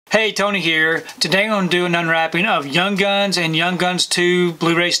Hey, Tony here. Today I'm going to do an unwrapping of Young Guns and Young Guns 2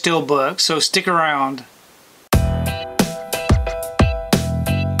 Blu-ray Steelbook, so stick around.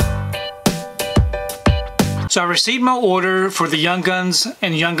 So I received my order for the Young Guns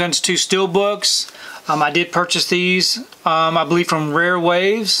and Young Guns 2 Steelbooks. I did purchase these, I believe from Rare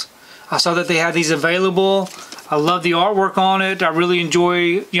Waves. I saw that they had these available. I love the artwork on it. I really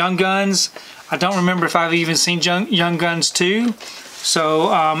enjoy Young Guns. I don't remember if I've even seen Young Guns 2.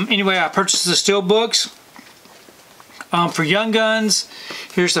 So anyway, I purchased the Steelbooks. For Young Guns,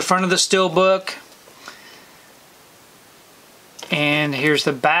 here's the front of the Steelbook. And here's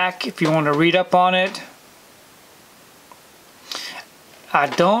the back if you want to read up on it. I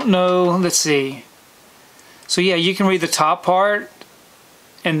don't know, let's see. So yeah, you can read the top part,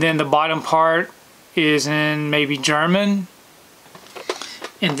 and then the bottom part is in maybe German.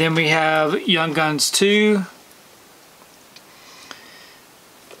 And then we have Young Guns 2.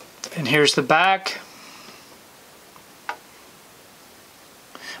 And here's the back.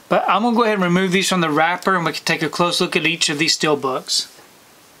 But I'm going to go ahead and remove these from the wrapper, and we can take a close look at each of these Steelbooks.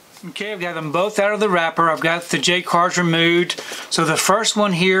 Okay, I've got them both out of the wrapper. I've got the J cards removed. So the first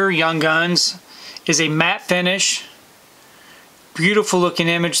one here, Young Guns, is a matte finish. Beautiful looking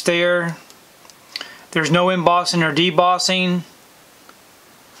image there. There's no embossing or debossing.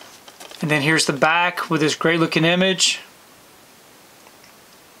 And then here's the back with this great looking image.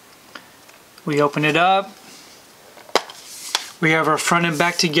 We open it up. We have our front and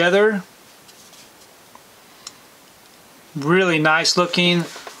back together. Really nice looking.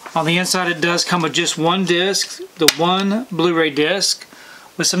 On the inside it does come with just one disc, the one Blu-ray disc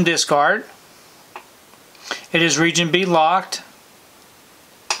with some disc art. It is region B locked.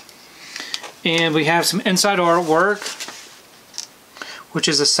 And we have some inside artwork, which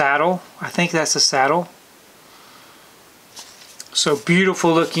is a saddle. I think that's a saddle. So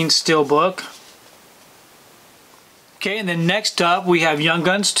beautiful looking Steelbook. Okay, and then next up we have Young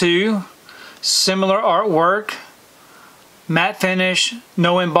Guns 2. Similar artwork. Matte finish,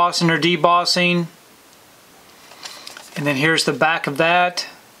 no embossing or debossing. And then here's the back of that.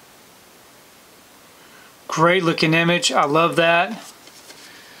 Great looking image, I love that.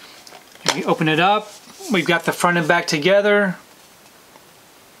 If you open it up, we've got the front and back together.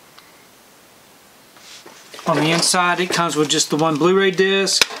 On the inside it comes with just the one Blu-ray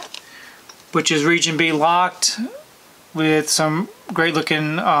disc, which is region B locked with some great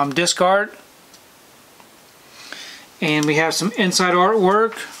looking disc art. And we have some inside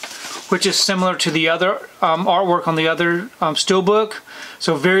artwork, which is similar to the other artwork on the other Steelbook.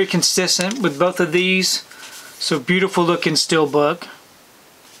 So very consistent with both of these. So beautiful looking Steelbook.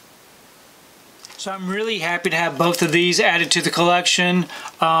 So I'm really happy to have both of these added to the collection.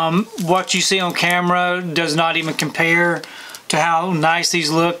 What you see on camera does not even compare to how nice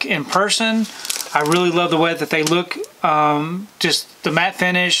these look in person. I really love the way that they look. Just the matte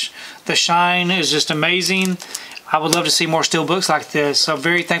finish, the shine is just amazing. I would love to see more Steelbooks like this, so I'm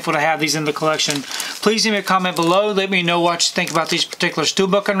very thankful to have these in the collection. Please leave me a comment below. Let me know what you think about these particular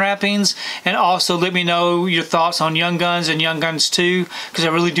Steelbook unwrappings, and also let me know your thoughts on Young Guns and Young Guns 2, because I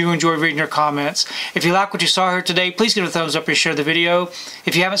really do enjoy reading your comments. If you like what you saw here today, please give it a thumbs up and share the video.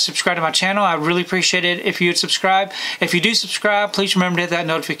 If you haven't subscribed to my channel, I would really appreciate it if you would subscribe. If you do subscribe, please remember to hit that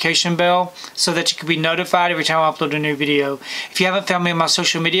notification bell so that you can be notified every time I upload a new video. If you haven't found me on my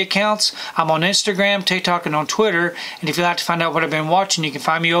social media accounts, I'm on Instagram, TikTok, and on Twitter. And if you'd like to find out what I've been watching, you can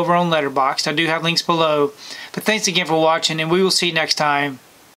find me over on Letterboxd. I do have links below. But thanks again for watching, and we will see you next time.